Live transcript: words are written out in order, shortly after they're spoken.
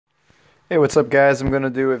Hey, what's up, guys? I'm going to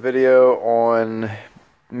do a video on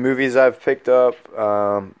movies I've picked up.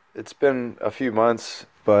 It's been a few months,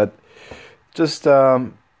 but just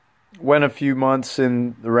went a few months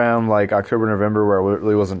in around like October, November, where I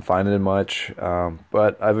really wasn't finding much.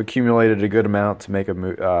 But I've accumulated a good amount to make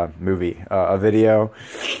a video.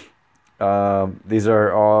 These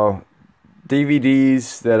are all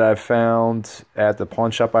DVDs that I've found at the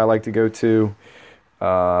pawn shop I like to go to.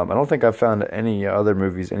 I don't think I've found any other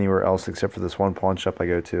movies anywhere else except for this one pawn shop I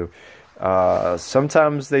go to.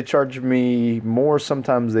 Sometimes they charge me more,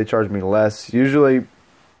 sometimes they charge me less. Usually,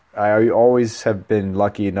 I always have been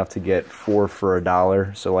lucky enough to get 4 for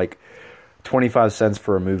 $1, so like 25 cents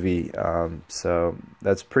for a movie. So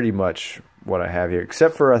that's pretty much what I have here,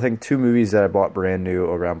 except for I think 2 movies that I bought brand new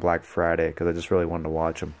around Black Friday because I just really wanted to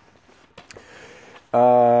watch them.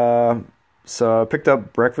 So I picked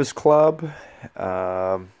up Breakfast Club.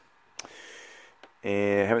 And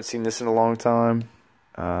I haven't seen this in a long time.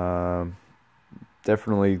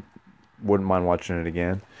 Definitely wouldn't mind watching it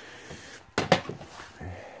again.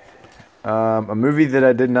 A movie that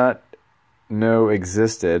I did not know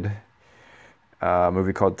existed. A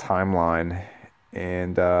movie called Timeline.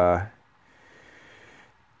 And I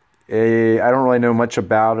don't really know much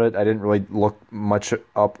about it. I didn't really look much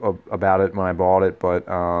up about it when I bought it, but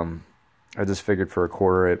I just figured for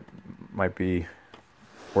 $0.25 it might be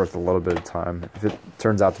worth a little bit of time. If it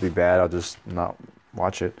turns out to be bad, I'll just not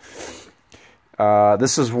watch it.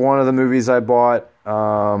 This is one of the movies I bought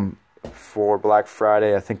for Black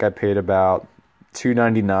Friday. I think I paid about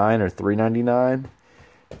 $2.99 or $3.99.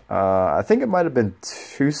 I think it might have been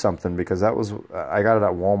 $2 something because that was I got it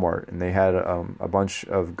at Walmart, and they had a bunch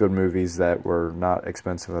of good movies that were not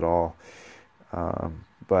expensive at all.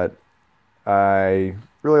 But I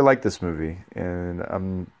really like this movie,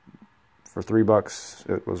 and for $3,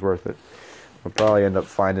 it was worth it. I'll probably end up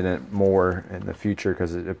finding it more in the future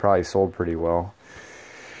because it probably sold pretty well.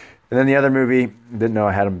 And then the other movie, didn't know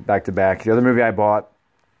I had them back to back. The other movie I bought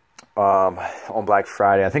on Black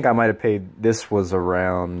Friday, I think I might have paid, this was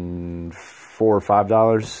around $4 or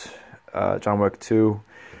 $5. John Wick 2.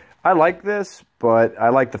 I like this, but I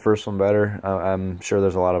like the first one better. I'm sure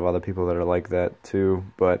there's a lot of other people that are like that too,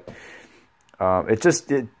 but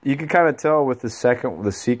you can kind of tell with the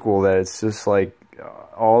sequel that it's just like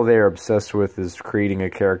all they're obsessed with is creating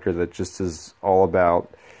a character that just is all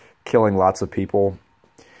about killing lots of people.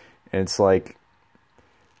 And it's like,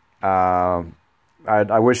 I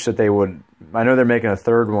wish that they would, I know they're making a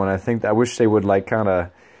third one. I wish they would like kind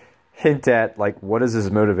of hint at like what is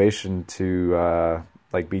his motivation to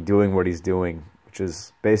like be doing what he's doing, which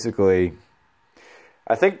is basically,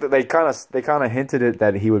 I think that they kind of hinted it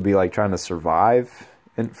that he would be like trying to survive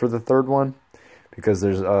for the third one, because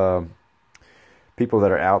there's people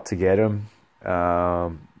that are out to get him.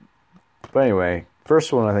 But anyway,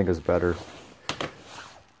 first one I think is better.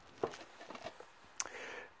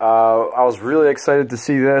 I was really excited to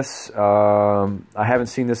see this. I haven't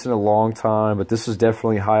seen this in a long time, but this was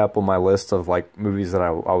definitely high up on my list of like movies that I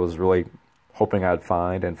was really hoping I'd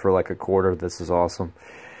find, and for like $0.25, this is awesome.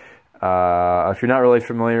 If you're not really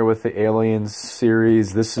familiar with the Aliens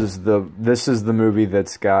series, this is the movie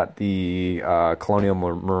that's got the Colonial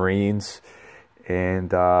Marines,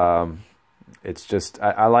 and it's just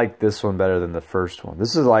I like this one better than the first one.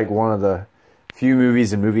 This is like one of the few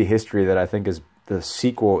movies in movie history that I think is the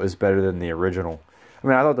sequel is better than the original. I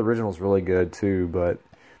mean, I thought the original was really good too, but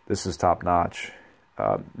this is top notch.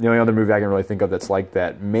 The only other movie I can really think of that's like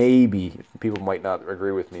that, maybe people might not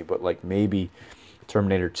agree with me, but like maybe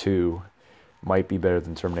Terminator 2 might be better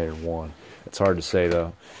than Terminator 1. It's hard to say,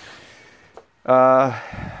 though.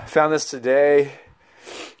 Found this today.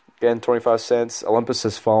 Again, 25 cents. Olympus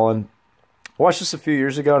Has Fallen. I watched this a few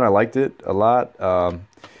years ago, and I liked it a lot.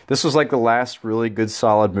 This was like the last really good,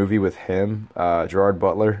 solid movie with him, Gerard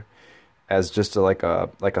Butler, as just like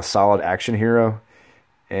a solid action hero.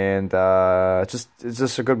 And it's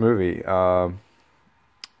just a good movie,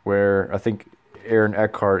 where I think Aaron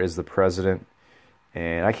Eckhart is the president.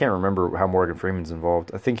 And I can't remember how Morgan Freeman's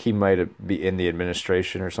involved. I think he might be in the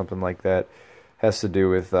administration or something like that. Has to do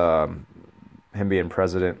with him being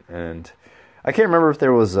president. And I can't remember if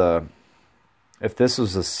there was if this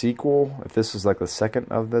was a sequel, if this was like the second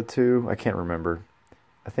of the two. I can't remember.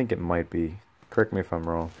 I think it might be. Correct me if I'm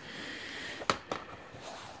wrong.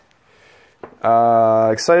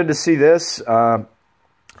 Excited to see this. I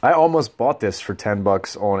almost bought this for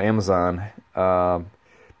 $10 on Amazon.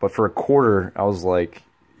 But for $0.25, I was like,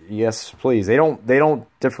 yes, please. They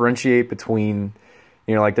don't differentiate between,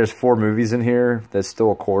 you know, like there's 4 movies in here that's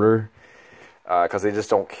still $0.25, because they just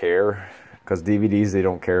don't care. Because DVDs they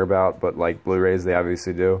don't care about, but like Blu-rays they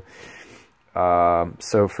obviously do.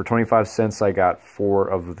 So for 25 cents, I got 4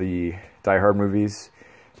 of the Die Hard movies.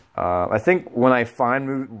 I think when I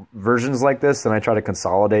find versions like this, then I try to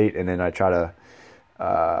consolidate, and then I try to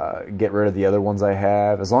get rid of the other ones I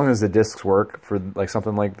have, as long as the discs work for like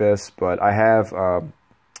something like this. But I have, I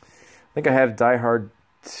think I have Die Hard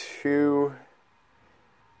 2,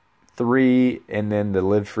 3, and then the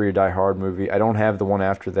Live Free or Die Hard movie. I don't have the one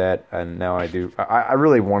after that, and now I do. I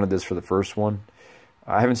really wanted this for the first one.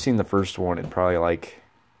 I haven't seen the first one in probably like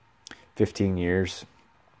 15 years,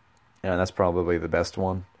 and that's probably the best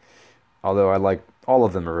one. Although I like, all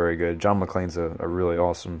of them are very good. John McClane's a really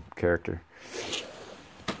awesome character.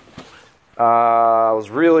 I was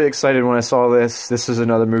really excited when I saw this. This is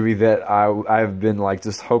another movie that I've been like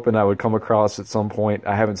just hoping I would come across at some point.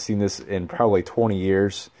 I haven't seen this in probably 20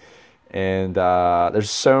 years. And there's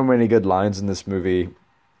so many good lines in this movie.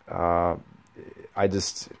 I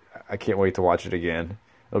can't wait to watch it again.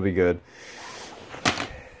 It'll be good. And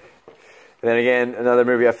then again, another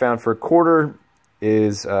movie I found for a quarter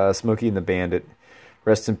is Smokey and the Bandit.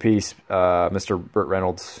 Rest in peace, Mr. Burt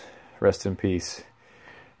Reynolds. Rest in peace.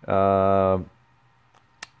 I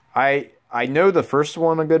know the first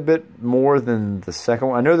one a good bit more than the second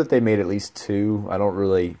one. I know that they made at least 2. I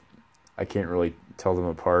can't really tell them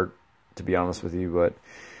apart, to be honest with you, but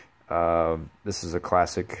this is a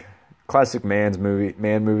classic man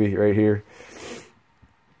movie right here.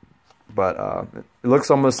 But it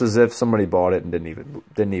looks almost as if somebody bought it and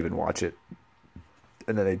didn't even watch it,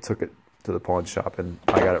 and then they took it to the pawn shop, and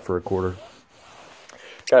I got it for a quarter.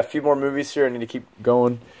 Got a few more movies here I need to keep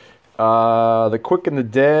going. The Quick and the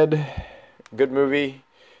Dead, good movie.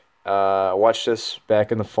 I watched this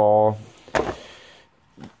back in the fall.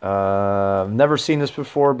 Never seen this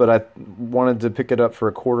before, but I wanted to pick it up for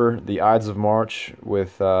a quarter. The Ides of March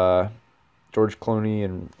with George Clooney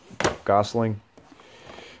and Gosling.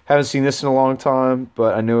 Haven't seen this in a long time,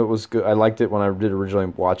 but I knew it was good. I liked it when I did originally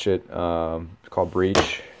watch it. It's called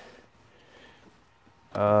Breach.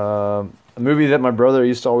 A movie that my brother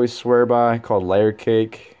used to always swear by called Layer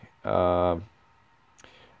Cake. I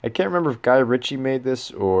can't remember if Guy Ritchie made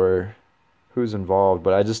this or who's involved,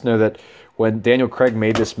 but I just know that when Daniel Craig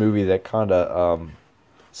made this movie, that kind of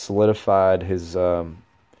solidified his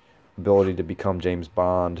ability to become James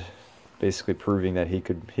Bond, basically proving that he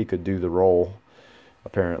could do the role,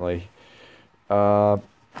 apparently. Another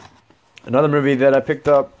movie that I picked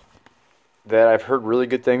up that I've heard really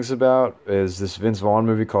good things about is this Vince Vaughn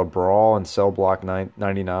movie called Brawl in Cell Block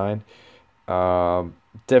 99.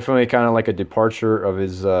 Definitely kind of like a departure of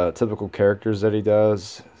his typical characters that he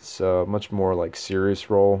does. So much more like serious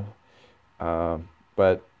role.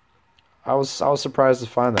 But I was surprised to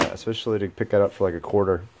find that, especially to pick it up for like a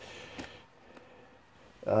quarter.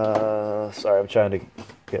 Sorry, I'm trying to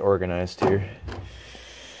get organized here.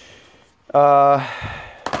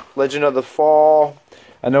 Legend of the Fall.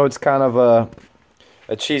 I know it's kind of a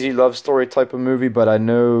cheesy love story type of movie, but I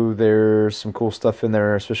know there's some cool stuff in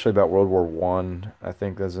there, especially about World War One. I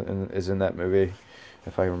think is in that movie,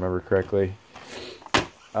 if I remember correctly.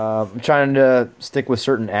 I'm trying to stick with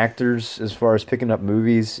certain actors as far as picking up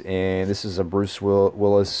movies, and this is a Bruce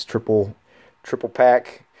Willis triple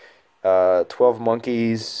pack. 12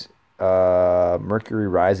 Monkeys, Mercury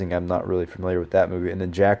Rising. I'm not really familiar with that movie, and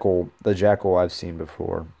then The Jackal I've seen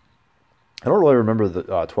before. I don't really remember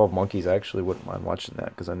the 12 Monkeys. I actually wouldn't mind watching that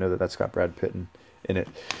because I know that that's got Brad Pitt in it.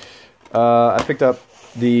 I picked up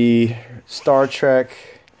the Star Trek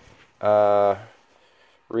reimagined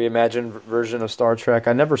version of Star Trek.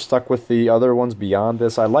 I never stuck with the other ones beyond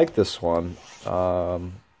this. I like this one. So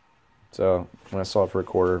when I saw it for a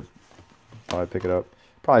quarter, I'd pick it up.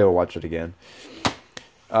 Probably will watch it again.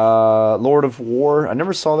 Lord of War. I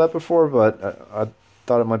never saw that before, but I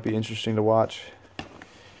thought it might be interesting to watch.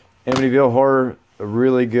 Amityville Horror, a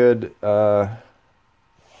really good Ryan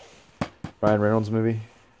Reynolds movie.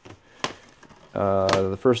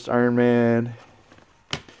 The first Iron Man,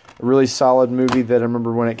 a really solid movie that I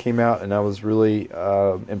remember when it came out, and I was really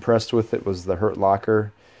impressed with it, was The Hurt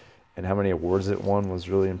Locker, and how many awards it won was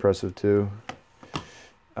really impressive too.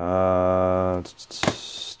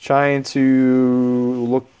 Trying to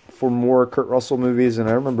look for more Kurt Russell movies, and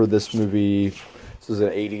I remember this movie. This was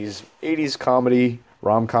an 80s comedy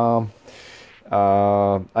rom-com.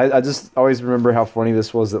 I just always remember how funny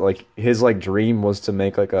this was, that like his like dream was to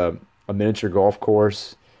make like a miniature golf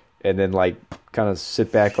course, and then like kind of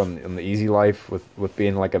sit back on the easy life with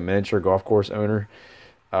being like a miniature golf course owner.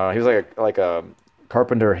 He was like a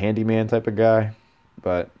carpenter handyman type of guy,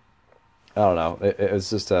 but I don't know. It was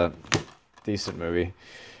just a decent movie.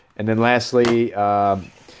 And then lastly, I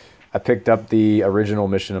picked up the original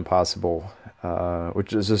Mission Impossible.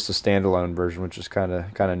 which is just a standalone version, which is kind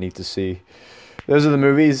of neat to see. Those are the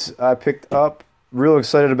movies I picked up. Real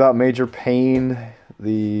excited about Major Payne,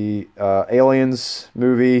 the Aliens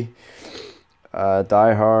movie,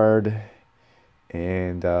 Die Hard,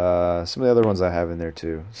 and some of the other ones I have in there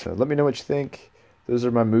too. So let me know what you think. Those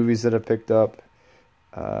are my movies that I picked up.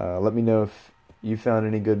 Let me know if you found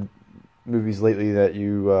any good movies lately that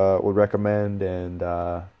you would recommend. And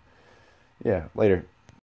yeah, later.